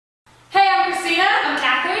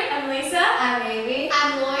I'm Amy.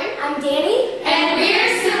 I'm Lauren. I'm Danny. And we're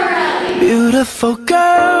Cimorelli. Beautiful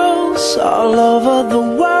girls all over the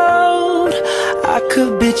world. I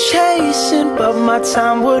could be chasing, but my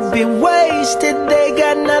time would be wasted. They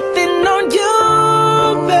got nothing on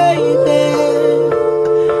you, baby.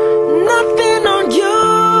 Nothing on you,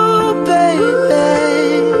 baby.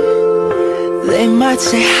 They might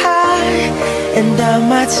say hi, and I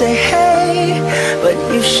might say hey, but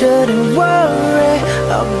you shouldn't worry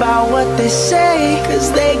about what they say,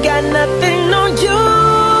 'cause they got nothing on you,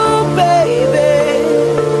 baby.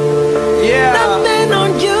 Yeah. Nothing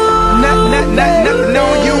on you. Nothing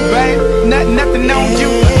on you, babe. Nothing on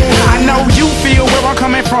you. I know you feel where I'm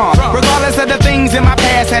coming from, regardless of the things in my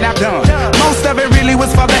past that I've done. Most of it really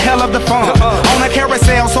was for the hell of the fun. On a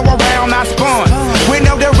carousel, so around I spun, with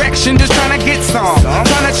no direction, just trying to get some.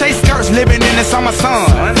 Trying to chase skirts, living in the summer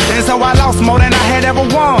sun. And so I lost more than I had ever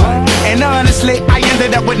won. And honestly, I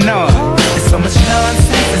ended up with none. There's so much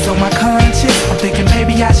nonsense that's on my conscience. I'm thinking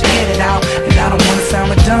maybe I should get it out. And I don't wanna sound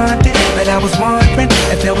redundant, but I was wondering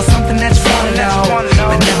if there was something that you wanna know.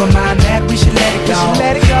 But never mind that, we should let it go.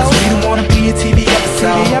 'Cause we don't wanna be a TV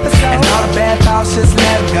episode. And all the bad thoughts, just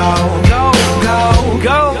let it go. Go, go,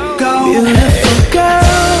 go, go. Beautiful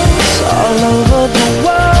girls all over the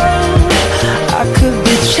world. I could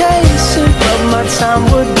be chasing, but my time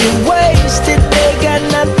would be wasted. They got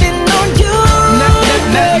nothing on you.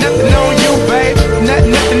 Nothing on you, babe.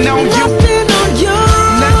 Nothing on you. Nothing on you.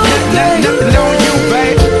 Nothing on you,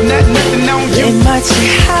 babe. Nothing on you. They might say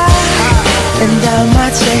hi, and I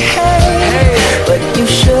might say hey, but you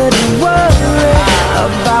shouldn't worry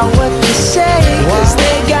about what they say, 'cause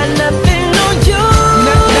they got nothing on you.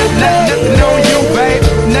 Nothing on you, babe.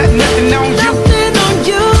 Nothing on you. Nothing on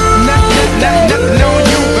you. Nothing on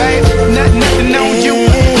you, babe. Nothing on you.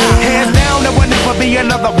 Hands down, there will never be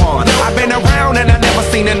another one. I've been around and I never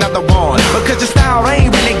seen another one. Because your style ain't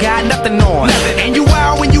really got nothing on. And you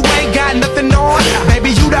out when you ain't got nothing on.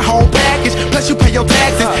 Baby, you the whole package. Plus you pay your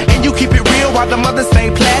taxes. And you keep it real while the mothers stay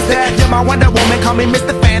plastic. You're my Wonder Woman, call me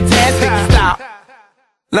Mr. Fantastic. Stop.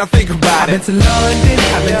 Now think about it. I've been to London,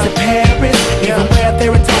 I've been to Paris, even way out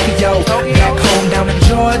there in Tokyo. Back home down in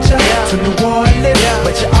Georgia, to New Orleans,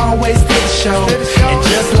 but you always did the show. And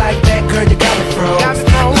just like that, girl, you got me froze,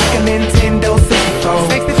 like a Nintendo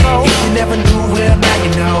 64. If you never knew, well, now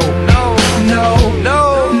you know.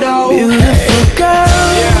 No. Beautiful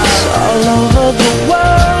girls all over the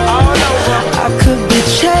world. I could be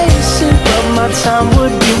chasing, but my time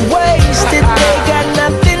would be wasted. They got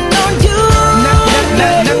nothing on you.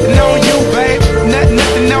 Nothing on you, babe.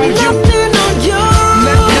 Nothing on you. Nothing on you.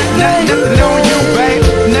 Nothing on you, babe.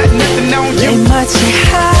 Nothing on you. They might say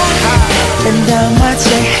hi, and I might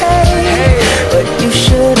say hey, but you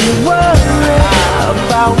shouldn't worry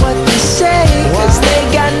about what they say, 'cause they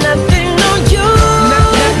got nothing on you.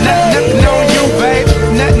 Nothing on you, babe.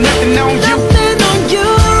 Nothing on you. Nothing on you.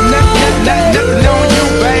 Nothing on you,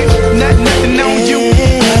 babe. Nothing on you.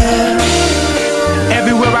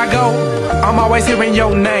 Everywhere I go, I'm always hearing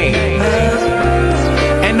your name.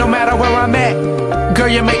 And no matter where I'm at, girl,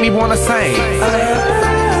 you make me wanna sing.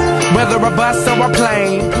 Whether a bus or a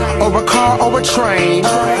plane, or a car or a train,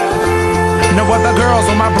 no other girls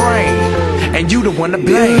on my brain, and you the one to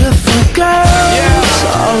blame. Beautiful girls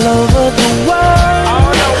all over the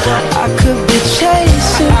world. I could be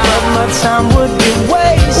chasing, but my time would be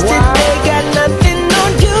wasted. They got nothing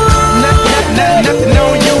on you. Nothing